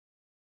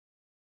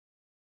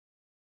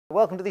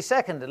Welcome to the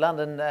second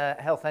London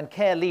Health and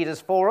Care Leaders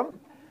Forum.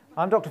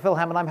 I'm Dr Phil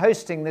Hammond. I'm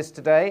hosting this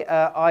today.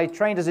 I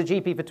trained as a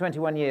GP for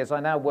 21 years. I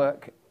now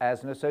work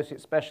as an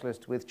associate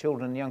specialist with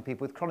children and young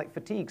people with chronic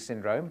fatigue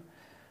syndrome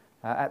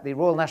at the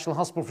Royal National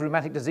Hospital for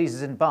Rheumatic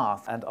Diseases in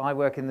Bath. And I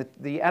work in the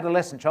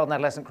child and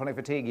adolescent chronic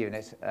fatigue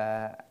unit.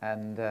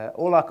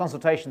 All our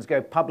consultations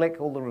go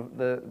public, all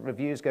the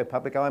reviews go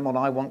public. I'm on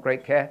I Want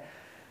Great Care.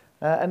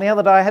 And the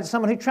other day I had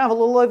someone who travelled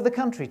all over the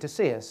country to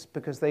see us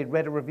because they'd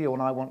read a review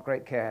on I Want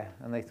Great Care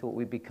and they thought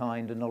we'd be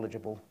kind and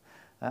knowledgeable.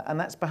 And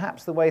that's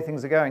perhaps the way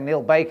things are going.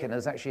 Neil Bacon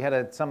has actually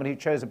had somebody who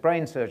chose a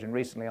brain surgeon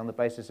recently on the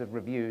basis of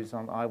reviews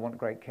on I Want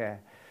Great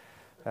Care.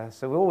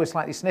 So we're always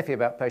slightly sniffy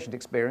about patient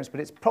experience, but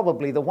it's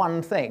probably the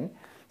one thing.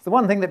 It's the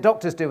one thing that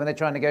doctors do when they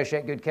try and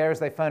negotiate good care is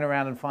they phone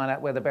around and find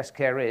out where the best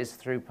care is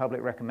through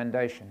public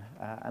recommendation.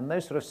 And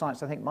those sort of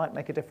sites, I think, might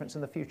make a difference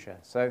in the future.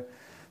 So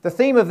the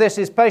theme of this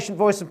is patient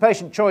voice and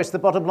patient choice. The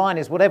bottom line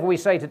is whatever we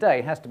say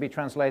today has to be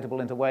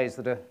translatable into ways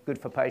that are good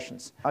for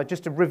patients. I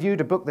just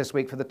reviewed a book this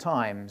week for The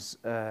Times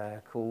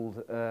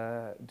called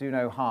Do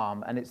No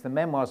Harm, and it's the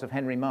memoirs of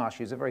Henry Marsh,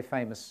 who's a very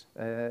famous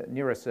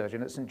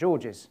neurosurgeon at St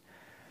George's.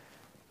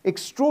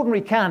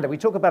 Extraordinary candour. We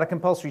talk about a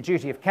compulsory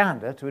duty of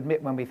candour to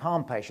admit when we've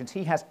harmed patients.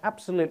 He has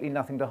absolutely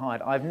nothing to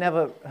hide. I've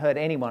never heard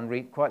anyone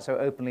read quite so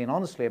openly and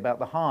honestly about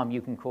the harm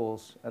you can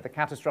cause, the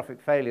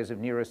catastrophic failures of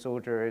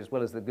neurosurgery as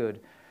well as the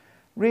good.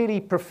 Really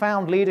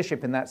profound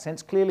leadership in that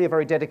sense, clearly a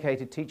very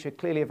dedicated teacher,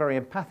 clearly a very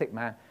empathic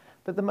man.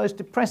 But the most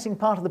depressing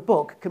part of the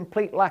book,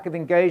 complete lack of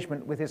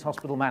engagement with his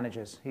hospital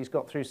managers. He's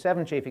got through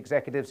 7 chief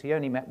executives. He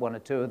only met 1 or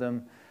 2 of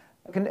them.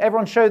 Can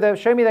everyone show me their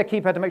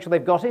keypad to make sure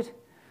they've got it?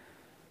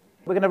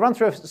 We're going to run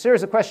through a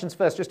series of questions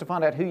first just to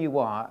find out who you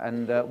are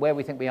and where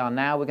we think we are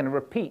now. We're going to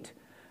repeat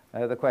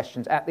the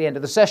questions at the end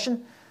of the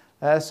session.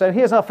 So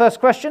here's our first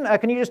question.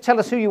 Can you just tell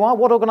us who you are?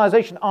 What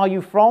organisation are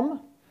you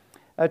from?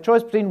 A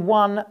choice between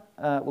one,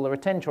 well, there are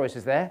 10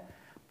 choices there.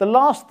 The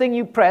last thing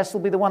you press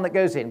will be the one that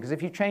goes in, because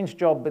if you change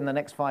job in the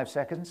next 5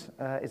 seconds,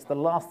 it's the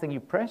last thing you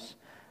press.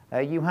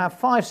 You have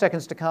 5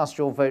 seconds to cast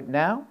your vote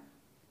now.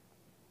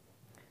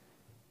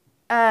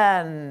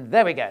 And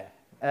there we go.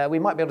 We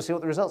might be able to see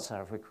what the results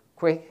are if we're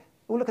quick.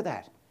 Oh, look at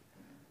that.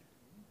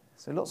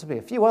 So lots of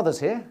people. A few others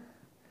here.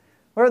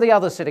 Where are the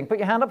others sitting? Put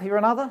your hand up if you're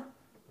another.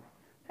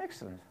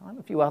 Excellent. I have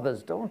a few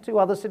others. Don't want 2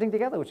 others sitting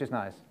together, which is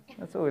nice.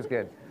 That's always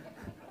good.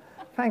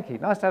 Thank you.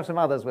 Nice to have some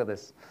others with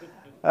us.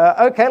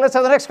 OK, let's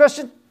have the next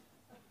question.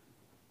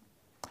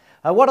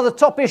 What are the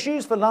top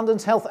issues for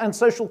London's health and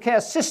social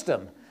care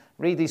system?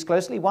 Read these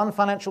closely. 1,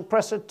 financial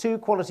pressure. 2,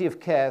 quality of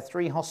care.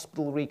 3,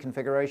 hospital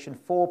reconfiguration.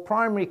 4,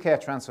 primary care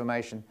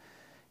transformation.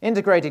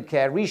 Integrated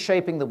care,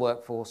 reshaping the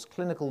workforce,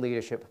 clinical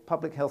leadership,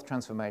 public health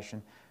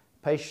transformation,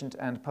 patient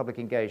and public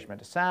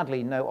engagement.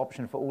 Sadly, no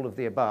option for all of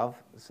the above,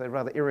 so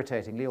rather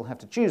irritatingly, you'll have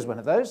to choose one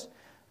of those.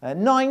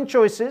 9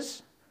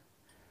 choices.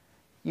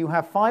 You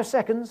have 5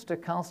 seconds to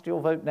cast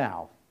your vote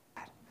now.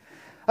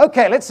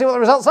 OK, let's see what the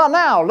results are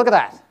now. Look at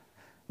that.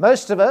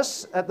 Most of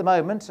us at the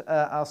moment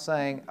are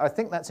saying, I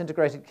think that's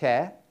integrated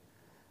care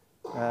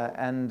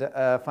and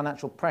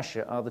financial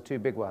pressure are the 2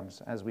 big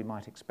ones, as we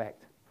might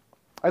expect.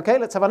 OK,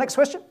 let's have our next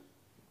question.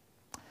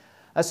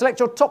 Select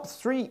your top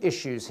 3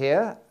 issues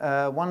here.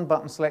 1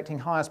 button selecting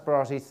highest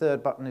priority,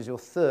 3rd button is your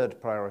 3rd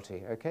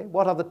priority. OK,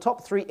 what are the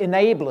top 3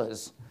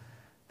 enablers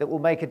that will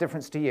make a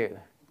difference to you?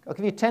 I'll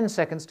give you 10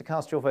 seconds to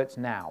cast your votes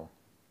now.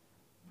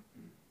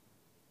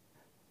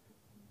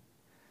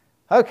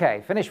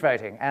 OK, finish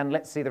voting, and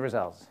let's see the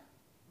results.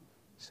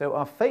 So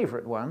our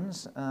favourite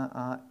ones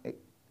are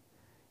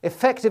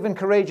effective and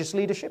courageous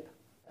leadership.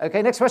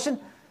 OK, next question.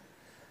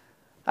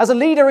 As a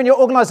leader in your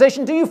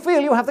organisation, do you feel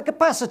you have the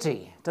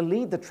capacity to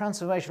lead the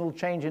transformational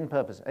change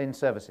in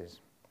services?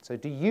 So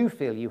do you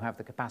feel you have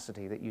the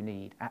capacity that you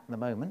need at the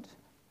moment?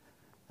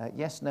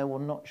 Yes, no, or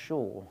not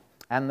sure.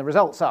 And the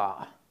results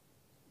are...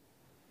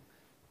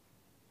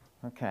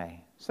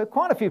 OK, so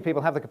quite a few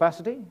people have the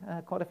capacity,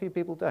 quite a few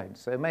people don't.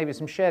 So maybe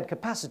some shared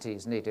capacity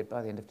is needed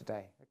by the end of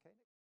today.